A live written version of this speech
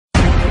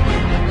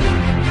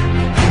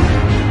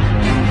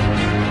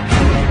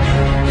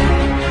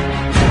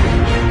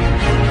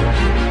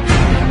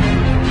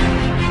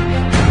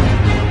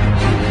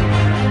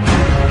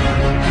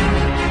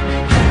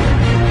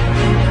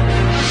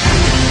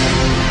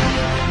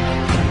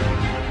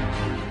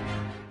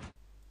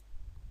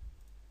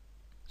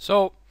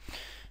So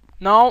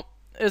now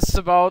it's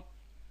about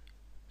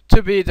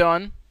to be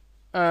done.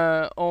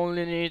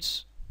 Only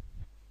needs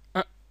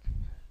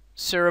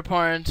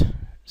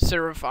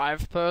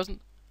 0.05%,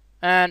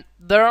 and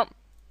there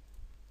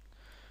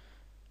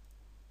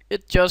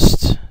it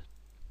just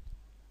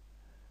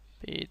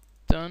be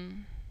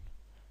done.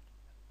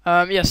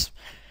 Yes,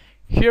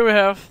 here we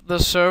have the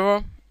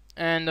server,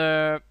 and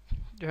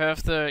you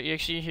have the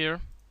exe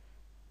here.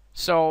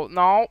 So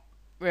now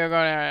we are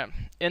gonna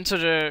enter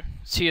the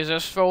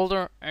CSS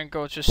folder and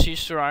go to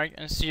cstrike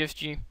and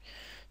CFG.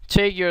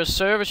 Take your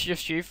server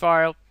CFG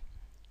file,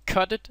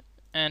 cut it,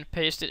 and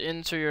paste it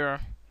into your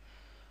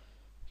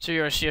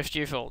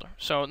CFG folder.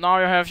 So now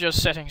you have your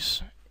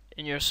settings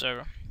in your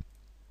server.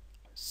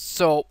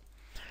 So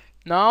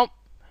now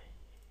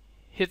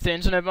hit the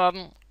internet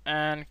button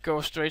and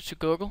go straight to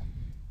Google,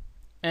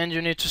 and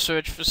you need to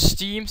search for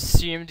Steam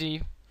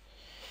CMD.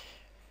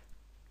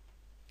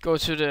 Go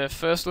to the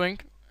first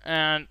link,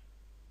 and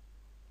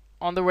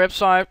on the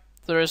website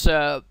there is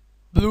a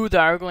blue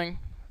dialog link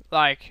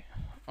like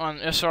on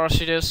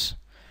srcds.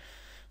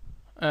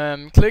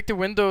 Click the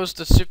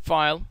windows.zip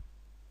file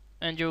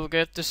and you'll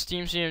get the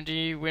Steam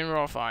CMD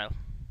WinRAR file.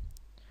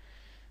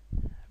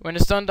 When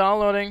it's done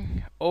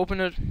downloading,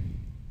 open it,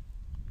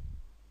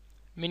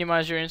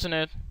 minimize your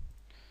internet,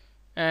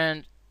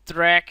 and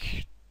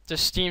drag the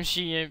Steam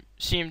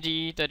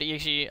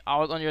CMD.exe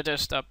out on your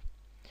desktop.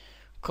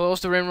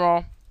 Close the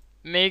WinRAR,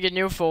 make a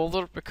new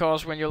folder,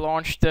 because when you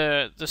launch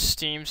the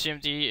Steam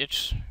CMD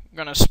it's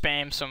gonna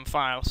spam some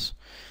files.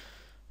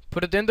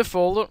 Put it in the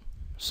folder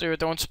so you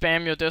don't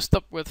spam your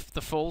desktop with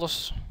the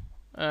folders.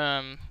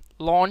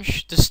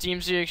 Launch the Steam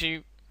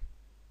CMD.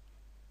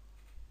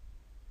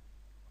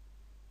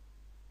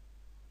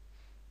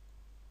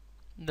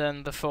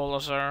 Then the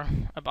folders are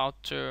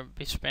about to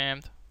be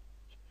spammed.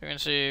 You can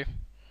see,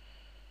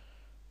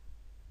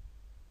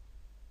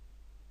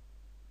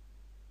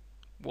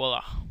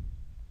 voila.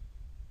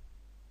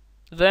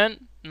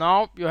 Then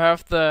now you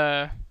have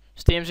the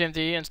Steam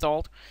CMD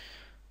installed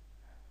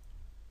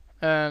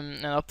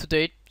and up to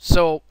date.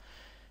 So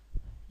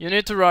you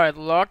need to write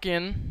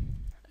login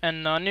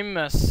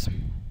anonymous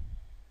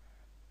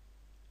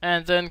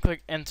and then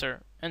click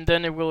enter, and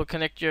then it will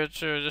connect you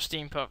to the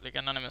Steam public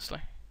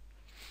anonymously.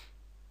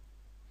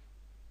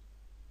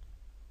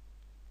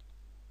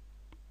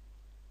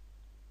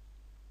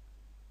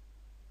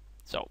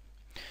 So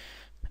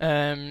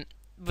then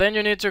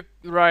you need to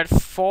write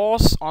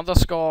force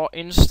underscore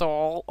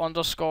install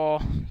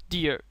underscore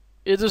dir.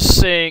 It is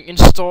saying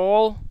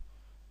install,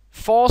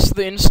 force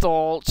the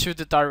install to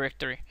the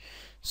directory.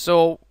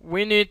 So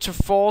we need to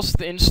force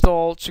the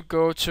install to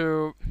go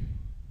to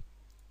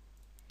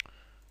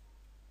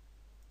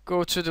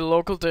the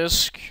local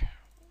disk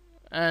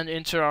and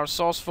into our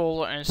source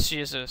folder and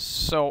CSS.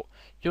 So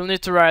you'll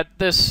need to write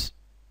this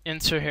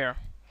into here.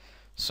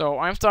 So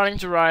I'm starting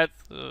to write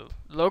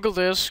local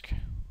disk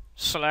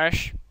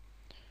slash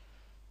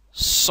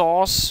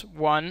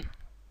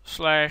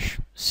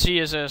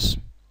source1/CSS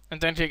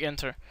and then click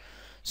enter.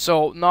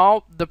 So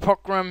now the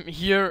program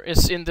here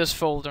is in this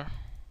folder.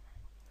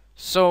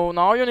 So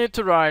now you need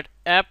to write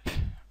app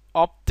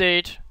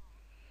update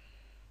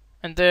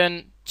and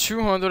then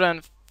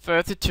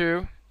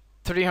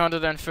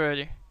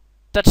 232.330.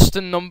 That's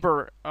the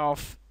number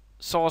of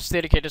source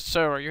dedicated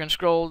server. You can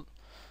scroll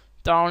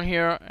down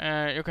here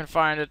and you can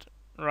find it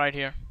right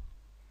here.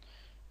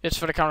 It's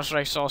for the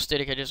Counter-Strike source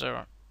dedicated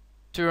server,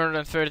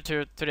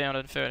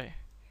 232.330.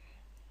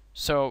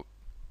 So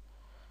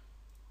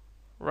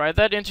write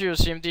that into your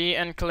CMD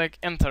and click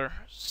enter.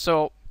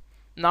 So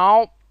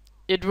now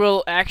it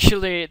will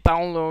actually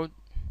download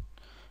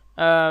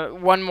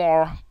one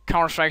more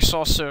Counter-Strike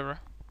source server,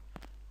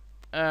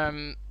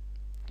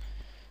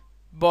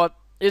 but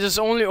it is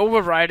only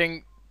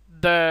overwriting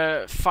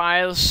the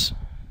files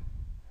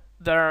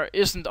that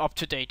isn't up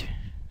to date.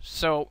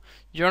 So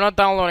you're not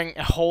downloading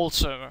a whole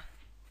server,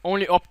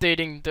 only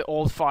updating the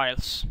old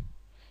files.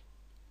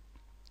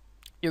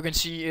 You can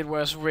see it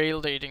was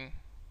rail dating.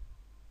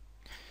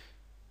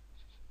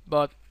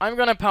 But I'm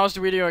gonna pause the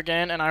video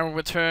again and I will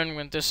return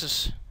when this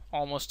is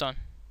almost done.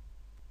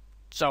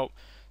 So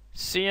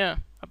see ya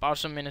about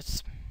some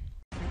minutes.